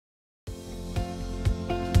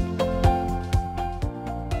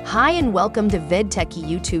Hi and welcome to VidTechy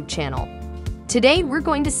YouTube channel. Today we're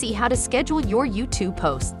going to see how to schedule your YouTube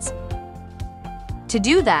posts. To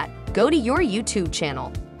do that, go to your YouTube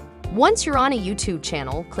channel. Once you're on a YouTube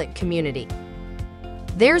channel, click Community.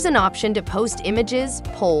 There's an option to post images,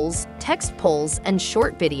 polls, text polls, and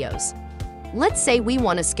short videos. Let's say we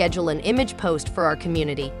want to schedule an image post for our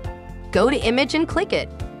community. Go to Image and click it.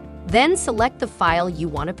 Then select the file you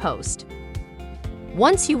want to post.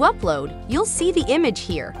 Once you upload, you'll see the image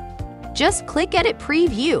here. Just click Edit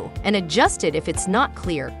Preview and adjust it if it's not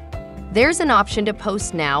clear. There's an option to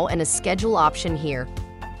post now and a schedule option here.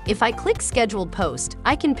 If I click Scheduled Post,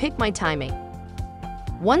 I can pick my timing.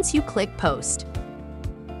 Once you click Post,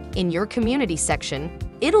 in your community section,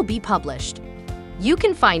 it'll be published. You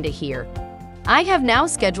can find it here. I have now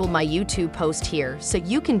scheduled my YouTube post here, so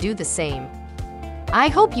you can do the same. I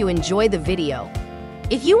hope you enjoy the video.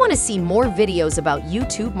 If you want to see more videos about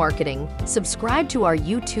YouTube marketing, subscribe to our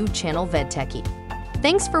YouTube channel VidTechy.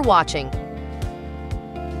 Thanks for watching.